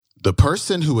The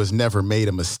person who has never made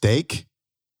a mistake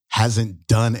hasn't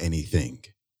done anything.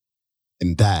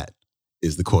 And that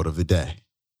is the quote of the day.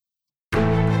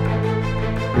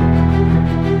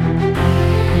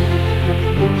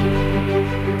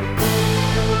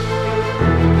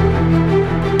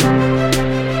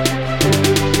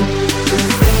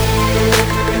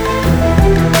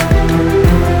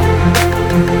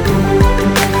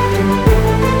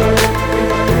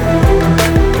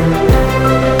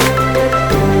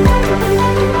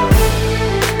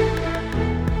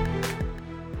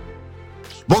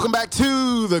 Welcome back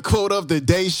to the Quote of the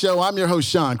Day show. I'm your host,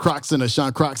 Sean Croxton of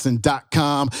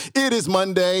SeanCroxton.com. It is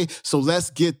Monday, so let's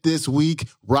get this week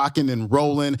rocking and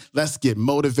rolling. Let's get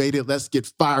motivated. Let's get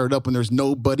fired up, and there's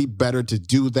nobody better to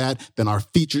do that than our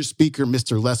featured speaker,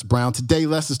 Mr. Les Brown. Today,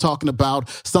 Les is talking about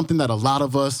something that a lot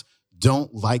of us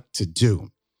don't like to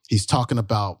do. He's talking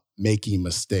about making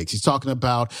mistakes. He's talking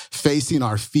about facing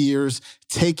our fears,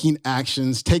 taking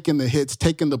actions, taking the hits,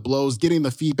 taking the blows, getting the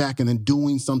feedback, and then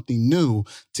doing something new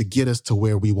to get us to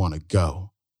where we want to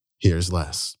go. Here's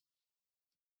Les.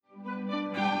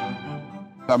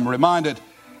 I'm reminded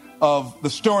of the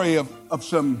story of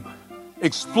some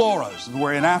explorers who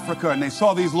were in Africa, and they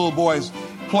saw these little boys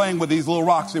playing with these little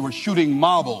rocks. They were shooting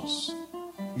marbles,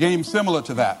 a game similar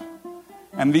to that.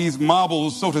 And these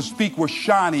marbles, so to speak, were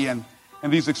shiny, and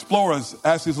these explorers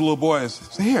asked these little boys,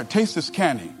 say, here, taste this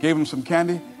candy. Gave them some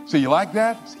candy. Say, you like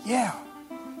that? Say, yeah.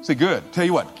 Say, good. Tell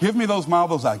you what, give me those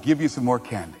marbles, I'll give you some more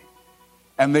candy.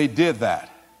 And they did that.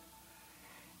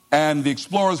 And the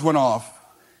explorers went off,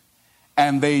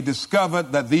 and they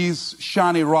discovered that these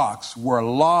shiny rocks were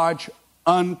large,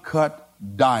 uncut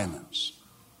diamonds.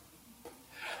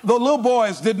 The little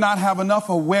boys did not have enough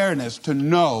awareness to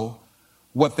know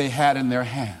what they had in their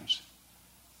hands.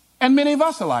 And many of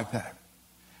us are like that.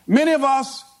 Many of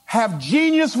us have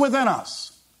genius within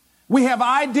us. We have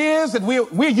ideas that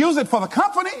we use it for the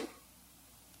company.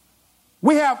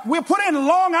 We put in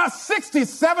long hours, 60,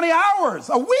 70 hours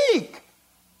a week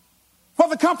for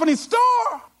the company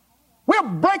store. We'll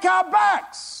break our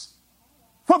backs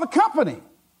for the company.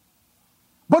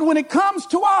 But when it comes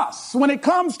to us, when it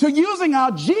comes to using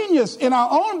our genius in our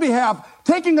own behalf,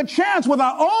 taking a chance with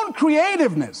our own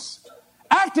creativeness,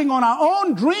 acting on our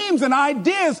own dreams and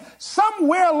ideas,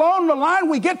 somewhere along the line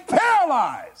we get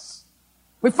paralyzed.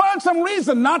 We find some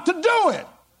reason not to do it.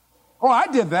 Oh, I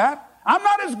did that. I'm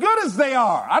not as good as they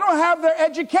are. I don't have their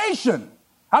education.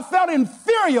 I felt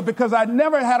inferior because I'd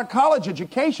never had a college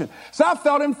education. So I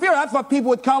felt inferior. I thought people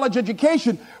with college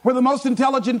education were the most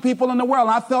intelligent people in the world.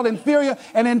 And I felt inferior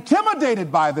and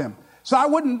intimidated by them. So I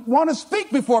wouldn't want to speak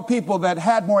before people that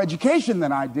had more education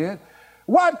than I did.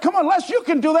 What? Come on, Les, you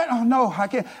can do that. Oh, no, I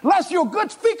can't. Les, you're a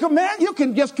good speaker, man. You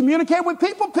can just communicate with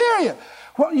people, period.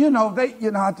 Well,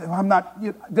 I'm not,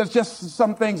 there's just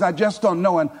some things I just don't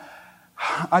know. And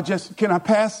can I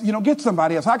pass? Get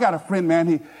somebody else. I got a friend,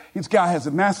 man. This guy has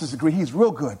a master's degree. He's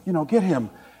real good. Get him.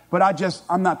 But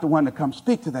I'm not the one to come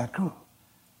speak to that group.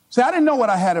 See, I didn't know what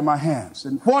I had in my hands.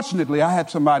 And fortunately, I had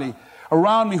somebody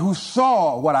around me who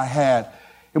saw what I had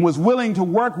and was willing to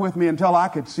work with me until I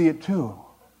could see it too.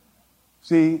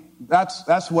 See,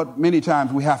 that's what many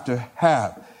times we have to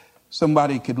have.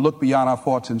 Somebody could look beyond our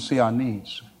faults and see our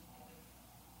needs.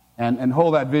 And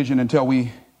hold that vision until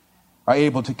we are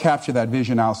able to capture that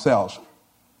vision ourselves.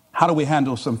 How do we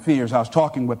handle some fears? I was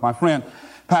talking with my friend,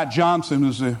 Pat Johnson,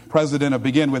 who's the president of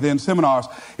Begin Within Seminars.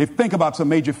 Think about some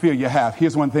major fear you have.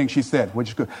 Here's one thing she said, which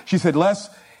is good. She said, Les,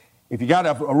 if you got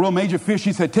a real major fear,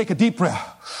 she said, take a deep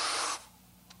breath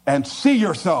and see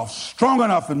yourself strong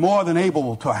enough and more than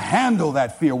able to handle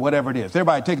that fear, whatever it is.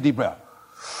 Everybody take a deep breath.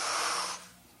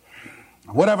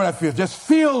 Whatever that fear is, just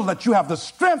feel that you have the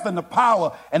strength and the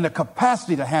power and the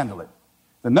capacity to handle it.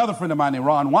 Another friend of mine named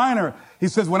Ron Weiner, he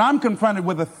says, when I'm confronted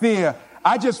with a fear,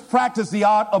 I just practice the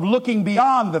art of looking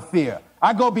beyond the fear.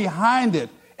 I go behind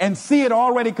it and see it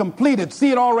already completed,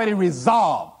 see it already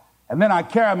resolved. And then I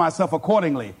carry myself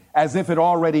accordingly as if it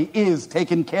already is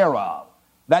taken care of.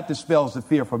 That dispels the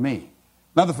fear for me.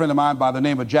 Another friend of mine by the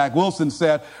name of Jack Wilson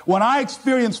said, when I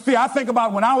experience fear, I think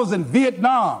about when I was in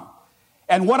Vietnam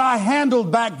and what I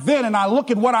handled back then, and I look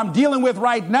at what I'm dealing with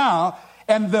right now,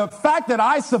 and the fact that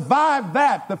I survived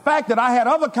that, the fact that I had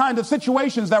other kinds of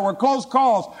situations that were close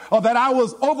calls, or that I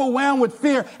was overwhelmed with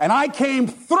fear, and I came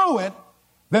through it,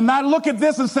 then I look at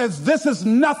this and says, this is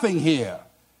nothing here.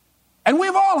 And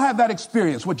we've all had that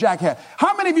experience, what Jack had.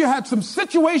 How many of you had some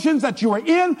situations that you were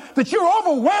in that you were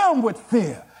overwhelmed with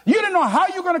fear? You didn't know how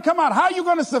you're going to come out, how you're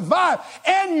going to survive.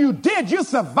 And you did. You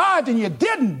survived and you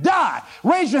didn't die.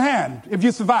 Raise your hand if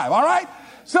you survive, all right?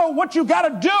 So what you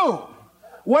got to do,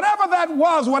 whatever that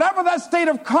was, whatever that state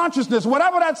of consciousness,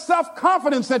 whatever that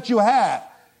self-confidence that you had,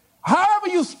 however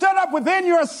you stood up within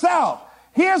yourself,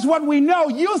 here's what we know: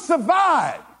 you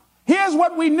survived. Here's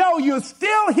what we know: you're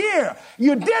still here.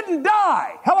 You didn't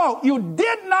die. Hello, you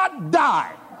did not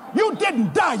die. You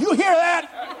didn't die. You hear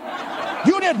that?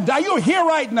 You didn't die. You're here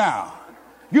right now.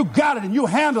 You got it and you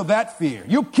handled that fear.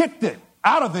 You kicked it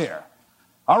out of there.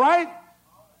 All right?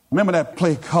 Remember that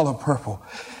play Color Purple?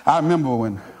 I remember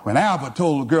when Albert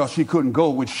told the girl she couldn't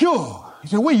go with Suge. He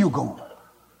said, where you going?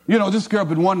 You know, this girl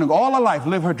been wanting all her life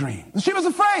live her dream. She was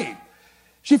afraid.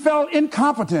 She felt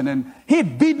incompetent, and he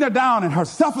had beaten her down, and her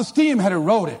self-esteem had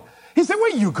eroded. He said,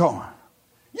 where you going?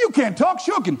 You can't talk.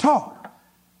 Suge can talk.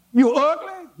 You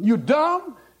ugly. You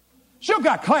dumb. Suge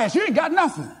got class. You ain't got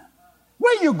nothing.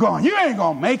 Where you going? You ain't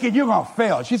going to make it. You're going to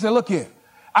fail. She said, look here.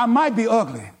 I might be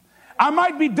ugly. I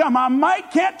might be dumb. I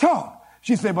can't talk.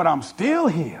 She said, but I'm still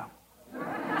here.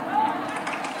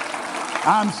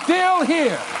 I'm still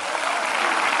here.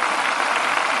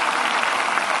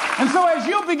 And so as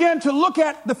you begin to look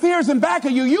at the fears in back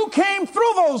of you, you came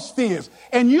through those fears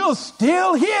and you're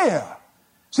still here.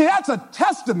 See, that's a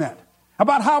testament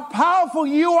about how powerful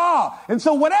you are. And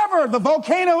so whatever the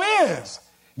volcano is,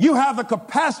 you have the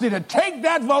capacity to take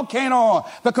that volcano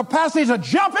on, the capacity to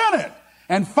jump in it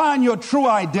and find your true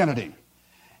identity.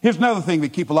 Here's another thing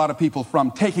that keeps a lot of people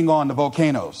from taking on the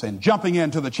volcanoes and jumping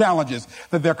into the challenges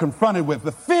that they're confronted with: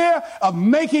 the fear of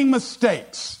making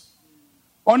mistakes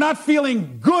or not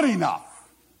feeling good enough.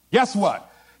 Guess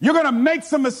what? You're going to make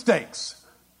some mistakes.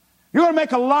 You're going to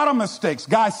make a lot of mistakes.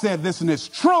 Guy said this, and it's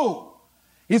true.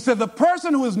 He said, the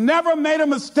person who has never made a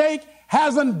mistake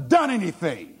hasn't done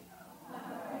anything.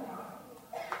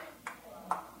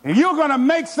 And you're going to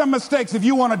make some mistakes if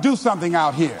you want to do something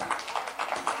out here.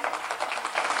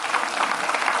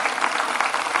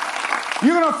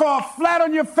 You're going to fall flat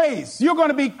on your face. You're going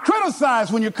to be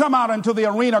criticized when you come out into the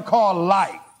arena called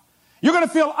life. You're going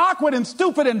to feel awkward and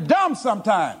stupid and dumb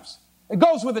sometimes. It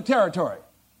goes with the territory.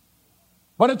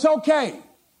 But it's okay.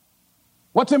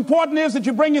 What's important is that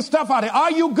you bring your stuff out here.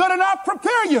 Are you good enough?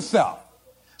 Prepare yourself.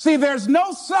 See, there's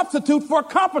no substitute for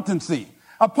competency.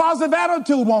 A positive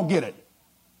attitude won't get it.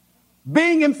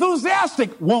 Being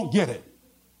enthusiastic won't get it.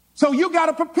 So you got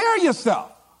to prepare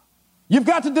yourself. You've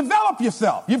got to develop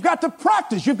yourself. You've got to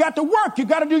practice. You've got to work. You've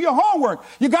got to do your homework.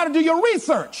 You've got to do your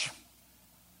research.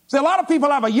 See, a lot of people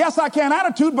have a yes, I can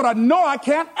attitude, but a no, I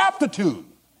can't aptitude.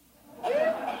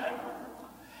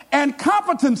 And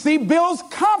competency builds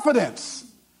confidence.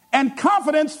 And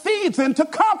confidence feeds into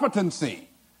competency.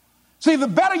 See, the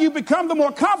better you become, the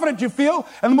more confident you feel.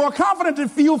 And the more confident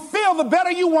you feel, the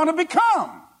better you want to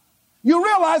become. You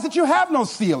realize that you have no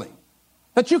ceiling.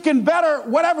 That you can better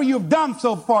whatever you've done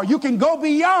so far. You can go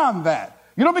beyond that.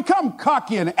 You don't become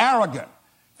cocky and arrogant,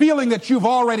 feeling that you've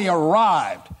already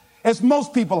arrived, as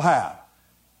most people have.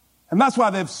 And that's why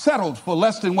they've settled for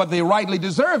less than what they rightly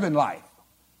deserve in life.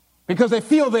 Because they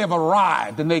feel they've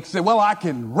arrived and they say, well, I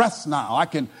can rest now. I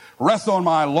can rest on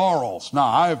my laurels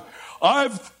now.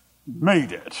 I've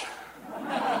made it.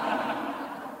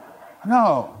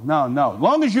 No. As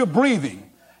long as you're breathing,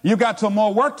 you've got some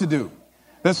more work to do.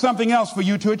 There's something else for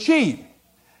you to achieve.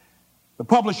 The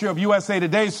publisher of USA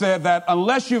Today said that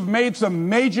unless you've made some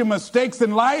major mistakes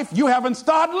in life, you haven't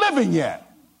started living yet.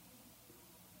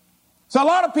 So a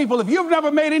lot of people, if you've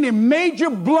never made any major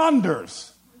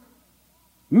blunders,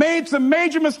 made some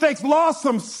major mistakes, lost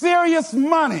some serious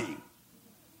money,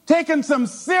 taken some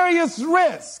serious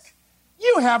risk,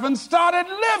 you haven't started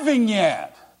living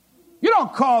yet. You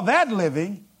don't call that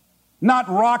living. Not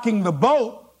rocking the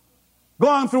boat,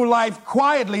 going through life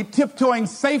quietly, tiptoeing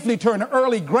safely to an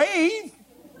early grave.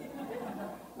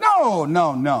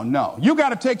 No. You got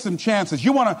to take some chances.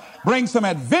 You want to bring some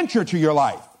adventure to your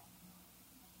life.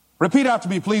 Repeat after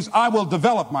me, please. I will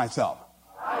develop myself.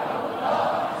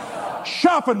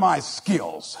 Sharpen my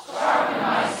skills.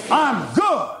 I'm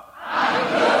good.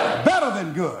 Better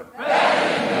than good.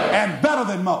 And better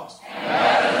than most.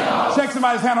 Shake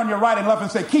somebody's hand on your right and left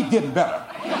and say, keep getting better.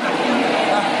 Keep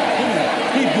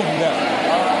getting better.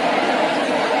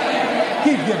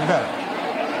 Keep getting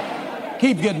better.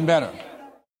 Keep getting better.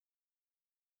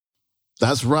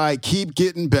 That's right. Keep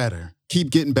getting better.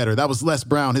 Keep getting better. That was Les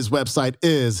Brown. His website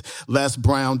is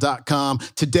lesbrown.com.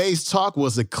 Today's talk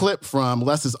was a clip from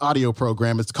Les's audio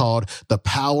program. It's called The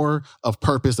Power of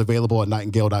Purpose, available at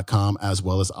nightingale.com as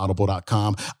well as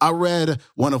audible.com. I read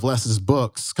one of Les's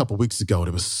books a couple weeks ago.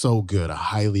 It was so good. I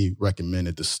highly recommend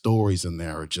it. The stories in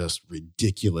there are just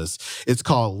ridiculous. It's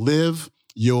called Live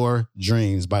Your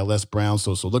Dreams by Les Brown.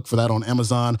 So look for that on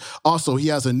Amazon. Also, he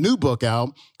has a new book out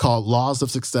called Laws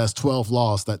of Success, 12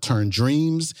 Laws That Turn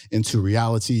Dreams into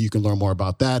Reality. You can learn more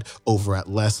about that over at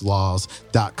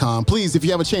leslaws.com. Please, if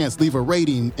you have a chance, leave a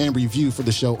rating and review for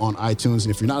the show on iTunes.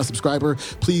 And if you're not a subscriber,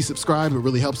 please subscribe. It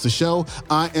really helps the show.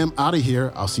 I am out of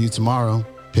here. I'll see you tomorrow.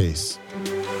 Peace.